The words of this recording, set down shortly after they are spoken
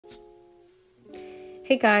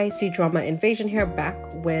Hey guys, Cdrama Invasion here, back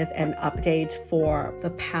with an update for the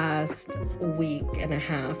past week and a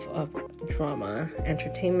half of drama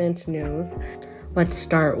entertainment news. Let's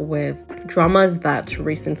start with dramas that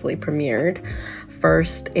recently premiered.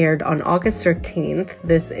 First aired on August 13th.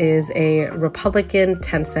 This is a Republican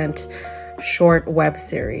Tencent short web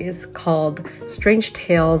series called Strange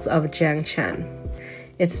Tales of JiangChen.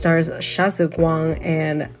 It stars Xia Zhiguang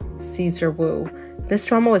and Caesar Wu. This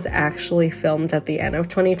drama was actually filmed at the end of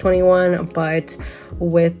 2021, but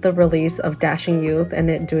with the release of Dashing Youth and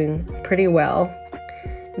it doing pretty well,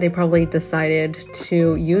 they probably decided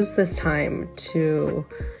to use this time to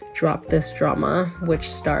drop this drama, which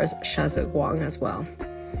stars Xia Zhiguang as well.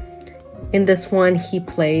 In this one, he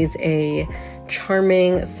plays a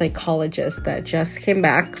charming psychologist that just came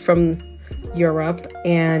back from Europe,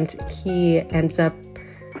 and he ends up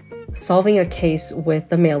solving a case with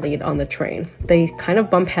the male lead on the train. They kind of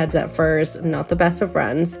bump heads at first, not the best of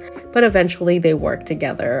friends, but eventually they work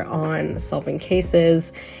together on solving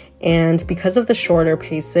cases. And because of the shorter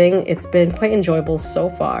pacing, it's been quite enjoyable so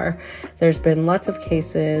far. There's been lots of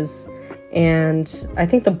cases, and I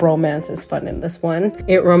think the bromance is fun in this one.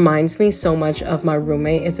 It reminds me so much of My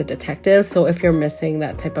Roommate is a Detective, so if you're missing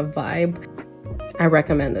that type of vibe, I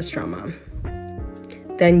recommend this drama.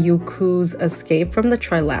 Then Youku's Escape from the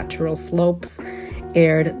Trilateral Slopes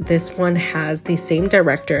aired. This one has the same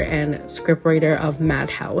director and scriptwriter of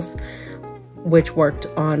Madhouse, which worked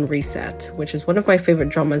on Reset, which is one of my favorite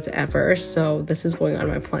dramas ever, so this is going on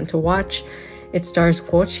my plan to watch. It stars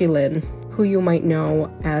Qilin, who you might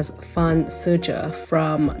know as Fan Sije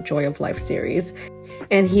from Joy of Life series,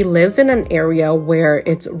 and he lives in an area where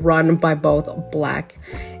it's run by both black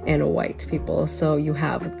and white people. So you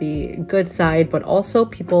have the good side, but also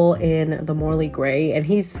people in the morally gray, and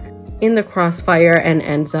he's in the crossfire and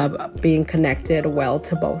ends up being connected well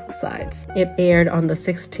to both sides. It aired on the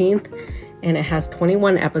 16th, and it has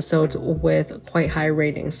 21 episodes with quite high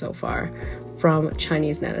ratings so far from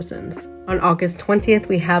Chinese netizens. On August 20th,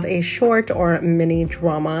 we have a short or mini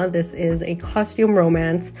drama. This is a costume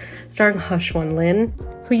romance starring He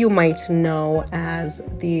Xuanlin, who you might know as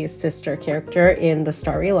the sister character in The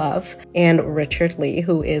Starry Love, and Richard Lee,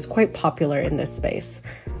 who is quite popular in this space.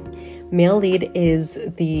 Male lead is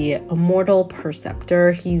the immortal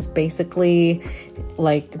preceptor. He's basically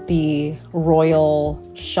like the royal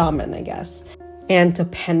shaman, I guess. And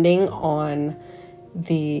depending on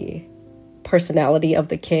the personality of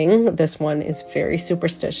the king, this one is very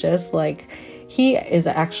superstitious. Like, he is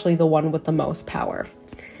actually the one with the most power.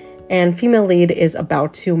 And female lead is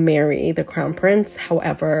about to marry the crown prince.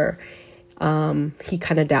 However, he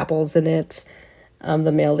kind of dabbles in it,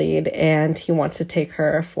 the male lead, and he wants to take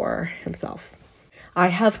her for himself. I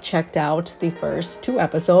have checked out the first 2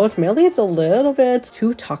 episodes. Male lead's a little bit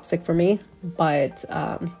too toxic for me, but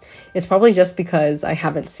it's probably just because I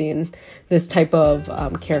haven't seen this type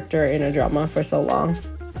of character in a drama for so long.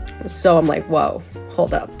 So I'm like, whoa,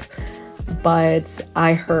 hold up. But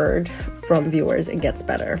I heard from viewers it gets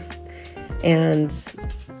better. And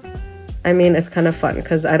I mean, it's kind of fun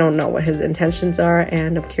because I don't know what his intentions are,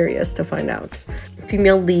 and I'm curious to find out.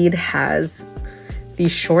 Female lead has the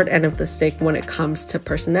short end of the stick when it comes to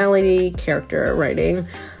personality, character writing,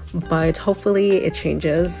 but hopefully it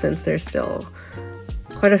changes since there's still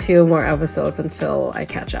quite a few more episodes until I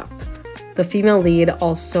catch up. The female lead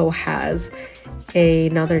also has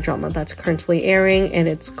another drama that's currently airing, and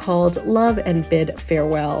it's called Love and Bid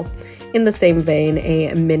Farewell. In the same vein,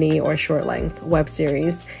 a mini or short length web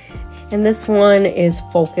series. And this one is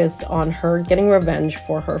focused on her getting revenge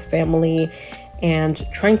for her family and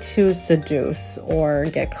trying to seduce or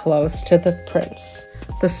get close to the prince.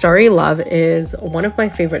 The Starry Love is one of my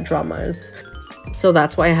favorite dramas, so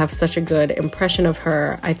that's why I have such a good impression of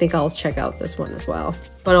her. I think I'll check out this one as well.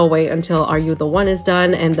 But I'll wait until Are You the One is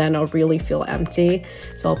done, and then I'll really feel empty,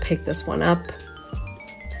 so I'll pick this one up.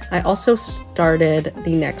 I also started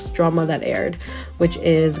the next drama that aired, which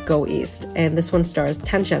is Go East, and this one stars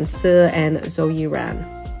Tan Zhansi and Zhou Yiran.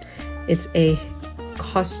 It's a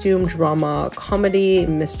costume drama comedy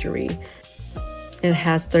mystery. It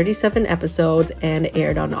has 37 episodes and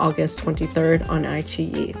aired on August 23rd on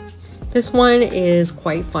iQIYI. This one is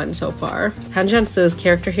quite fun so far. Tan Zhansi's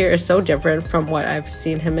character here is so different from what I've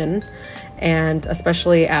seen him in, and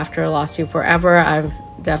especially after Lost You Forever, I'm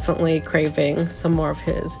definitely craving some more of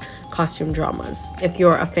his costume dramas. If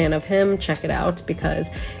you're a fan of him, check it out because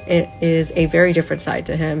it is a very different side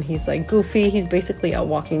to him. He's like goofy, he's basically a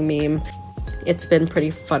walking meme. It's been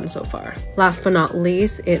pretty fun so far. Last but not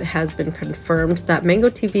least, it has been confirmed that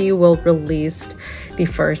Mango TV will release the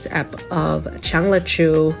first ep of Chang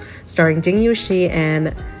starring Ding Yuxi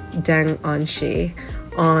and Deng Enxi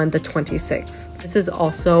on the 26th. This is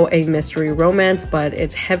also a mystery romance, but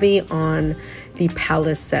it's heavy on the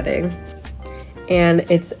palace setting. And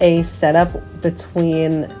it's a setup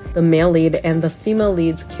between the male lead and the female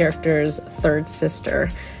lead's character's third sister,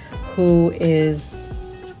 who is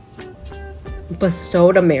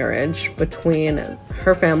bestowed a marriage between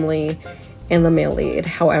her family and the male lead.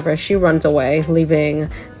 However, she runs away, leaving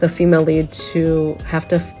the female lead to have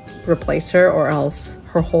to replace her, or else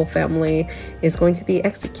her whole family is going to be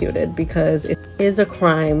executed, because it is a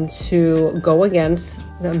crime to go against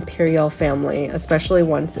the imperial family, especially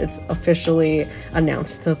once it's officially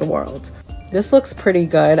announced to the world. This looks pretty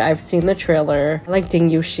good. I've seen the trailer. I like Ding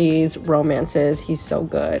Yuxi's romances. He's so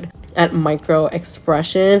good at micro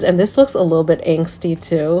expressions, and this looks a little bit angsty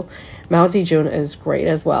too. Mao Zedong is great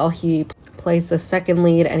as well. He plays the second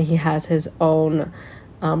lead, and he has his own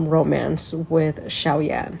romance with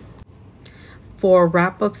Xiaoyan. For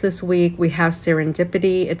wrap-ups this week, we have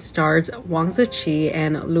Serendipity. It stars Wang Ziqi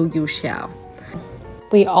and Yuxiao.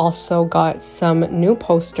 We also got some new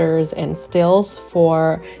posters and stills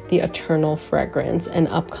for the Eternal Fragrance, an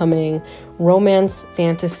upcoming romance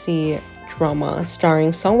fantasy drama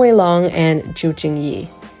starring Song Weilong and Ju Jingyi.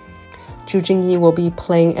 Ju Jingyi will be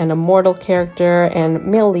playing an immortal character, and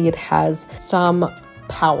male lead has some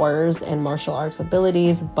powers and martial arts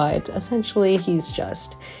abilities, but essentially he's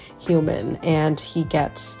just human, and he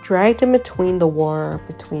gets dragged in between the war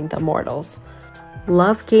between the immortals.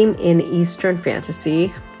 Love Game in Eastern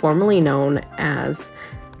Fantasy, formerly known as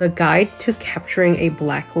The Guide to Capturing a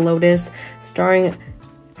Black Lotus, starring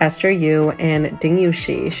Esther Yu and Ding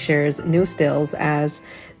Yuxi, shares new stills as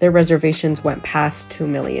their reservations went past 2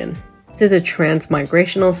 million. This is a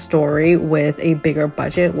transmigrational story with a bigger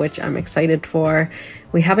budget, which I'm excited for.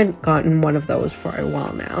 We haven't gotten one of those for a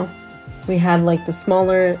while now. We had like the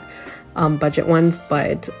smaller budget ones,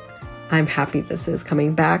 but I'm happy this is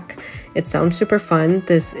coming back. It sounds super fun.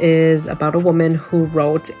 This is about a woman who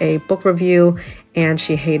wrote a book review and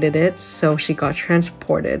she hated it, so she got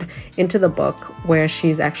transported into the book where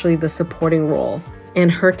she's actually the supporting role.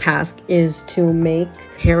 And her task is to make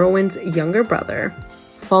heroine's younger brother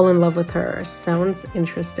fall in love with her. Sounds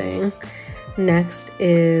interesting. Next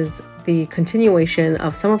is the continuation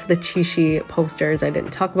of some of the Qixi posters I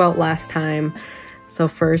didn't talk about last time. So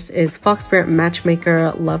first is Fox Spirit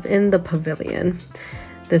Matchmaker Love in the Pavilion.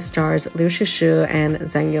 This stars Liu Shishu and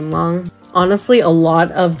Zhang Yunlang. Honestly, a lot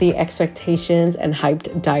of the expectations and hype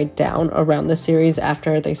died down around the series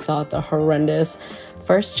after they saw the horrendous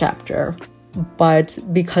first chapter. But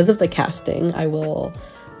because of the casting, I will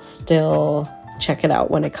still check it out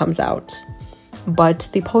when it comes out. But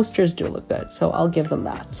the posters do look good, so I'll give them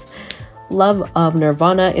that. Love of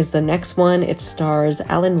Nirvana is the next one. It stars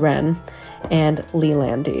Alan Ren and Lee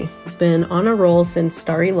Landy. She's been on a roll since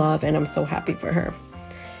Starry Love, and I'm so happy for her.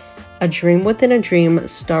 A Dream Within a Dream,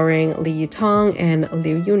 starring Li Yitong and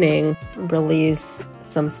Liu Yuning, released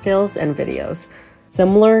some stills and videos.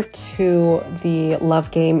 Similar to the Love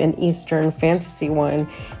Game in Eastern Fantasy one,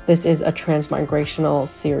 this is a transmigrational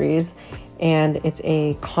series, and it's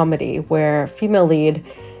a comedy where female lead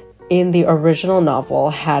in the original novel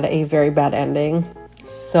had a very bad ending.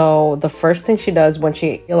 So the first thing she does when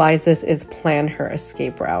she realizes is plan her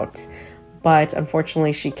escape route. But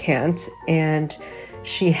unfortunately she can't, and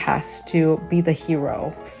she has to be the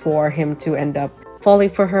hero for him to end up falling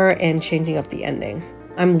for her and changing up the ending.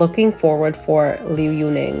 I'm looking forward for Liu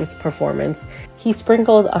Yuning's performance. He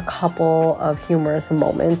sprinkled a couple of humorous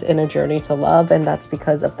moments in A Journey to Love, and that's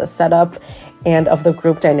because of the setup and of the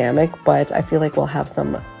group dynamic, but I feel like we'll have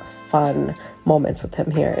some fun moments with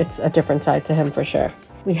him here. It's a different side to him for sure.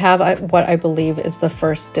 We have what I believe is the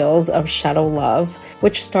first stills of Shadow Love,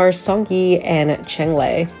 which stars Song Yi and Cheng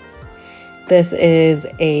Lei. This is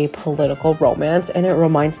a political romance, and it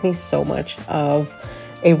reminds me so much of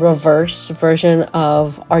a reverse version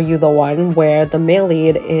of Are You the One, where the male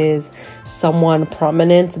lead is someone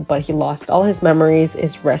prominent, but he lost all his memories,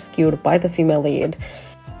 is rescued by the female lead,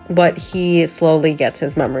 but he slowly gets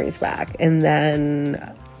his memories back, and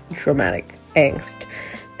then dramatic angst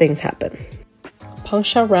things happen. Peng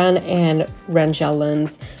Xiaoran and Ren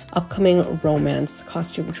Jialin's upcoming romance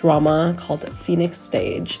costume drama called Phoenix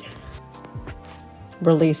Stage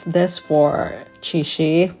released this for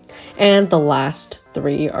Qixi, and the last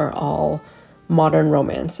three are all modern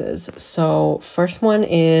romances. So first one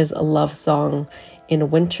is A Love Song in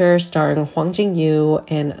Winter, starring Huang Jingyu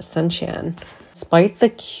and Sun Qian. Despite the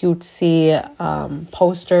cutesy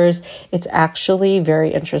posters, it's actually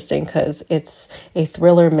very interesting because it's a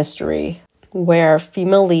thriller mystery where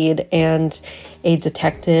female lead and a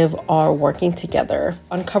detective are working together,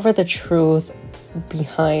 uncover the truth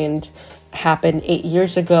behind happened 8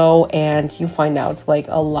 years ago, and you find out like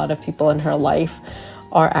a lot of people in her life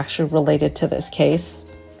are actually related to this case.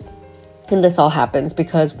 And this all happens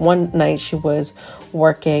because one night she was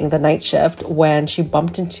working the night shift when she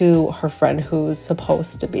bumped into her friend who's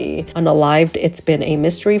supposed to be unalived. It's been a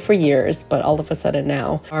mystery for years, but all of a sudden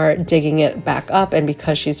now are digging it back up. And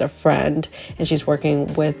because she's a friend and she's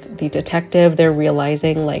working with the detective, they're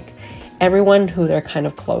realizing like everyone who they're kind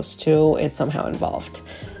of close to is somehow involved.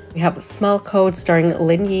 We have a Smell Code starring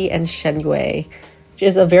Lin Yi and Shen Yue, which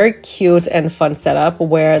is a very cute and fun setup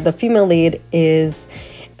where the female lead is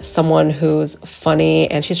someone who's funny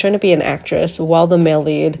and she's trying to be an actress, while the male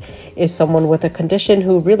lead is someone with a condition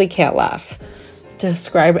who really can't laugh. It's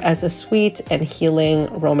described as a sweet and healing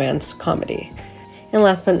romance comedy. And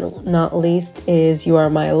last but not least is You Are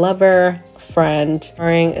My Lover, Friend,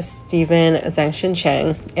 starring Stephen Zhangxin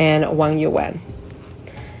Chang and Wang Yuwen.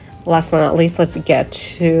 Last but not least, let's get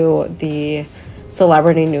to the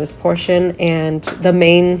celebrity news portion. And the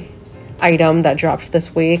main item that dropped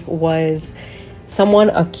this week was someone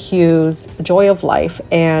accused Joy of Life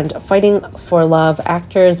and Fighting for Love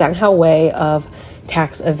actor Zhang Haowei of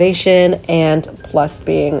tax evasion and plus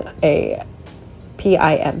being a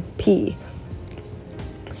PIMP.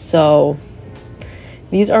 So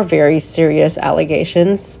these are very serious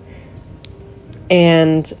allegations,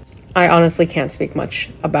 and I honestly can't speak much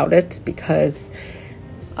about it because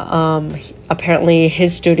apparently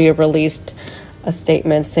his studio released a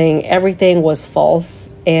statement saying everything was false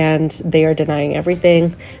and they are denying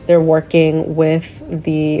everything. They're working with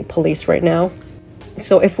the police right now.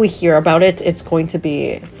 So if we hear about it, it's going to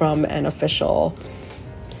be from an official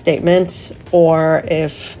statement, or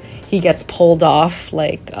if he gets pulled off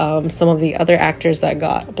like some of the other actors that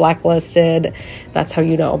got blacklisted, that's how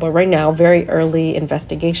you know. But right now, very early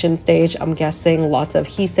investigation stage, I'm guessing lots of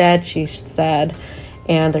he said, she said,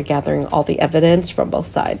 and they're gathering all the evidence from both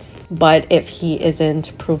sides. But if he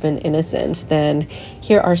isn't proven innocent, then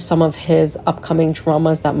here are some of his upcoming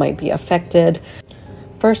dramas that might be affected.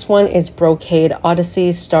 First one is Brocade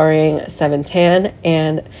Odyssey starring Seven Tan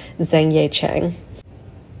and Zhang Yicheng.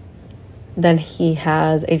 Then he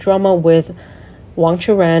has a drama with Wang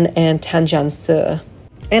Churen and Tan Jiansi.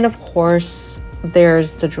 And of course,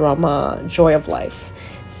 there's the drama Joy of Life,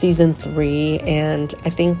 season 3, and I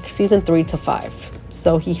think season 3 to 5.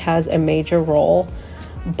 So he has a major role,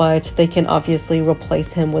 but they can obviously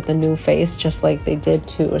replace him with a new face, just like they did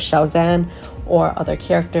to Xiaozan or other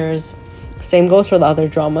characters. Same goes for the other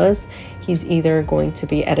dramas. He's either going to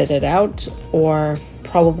be edited out or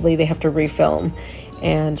probably they have to refilm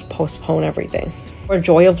and postpone everything. For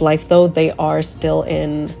Joy of Life though, they are still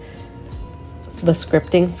in the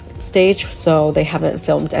scripting stage, so they haven't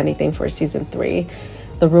filmed anything for season 3.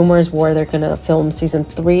 The rumors were they're gonna film season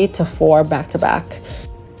 3 to 4 back to back.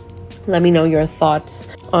 Let me know your thoughts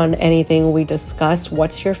on anything we discussed.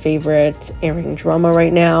 What's your favorite airing drama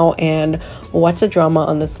right now? And what's a drama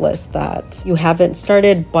on this list that you haven't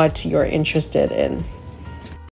started but you're interested in?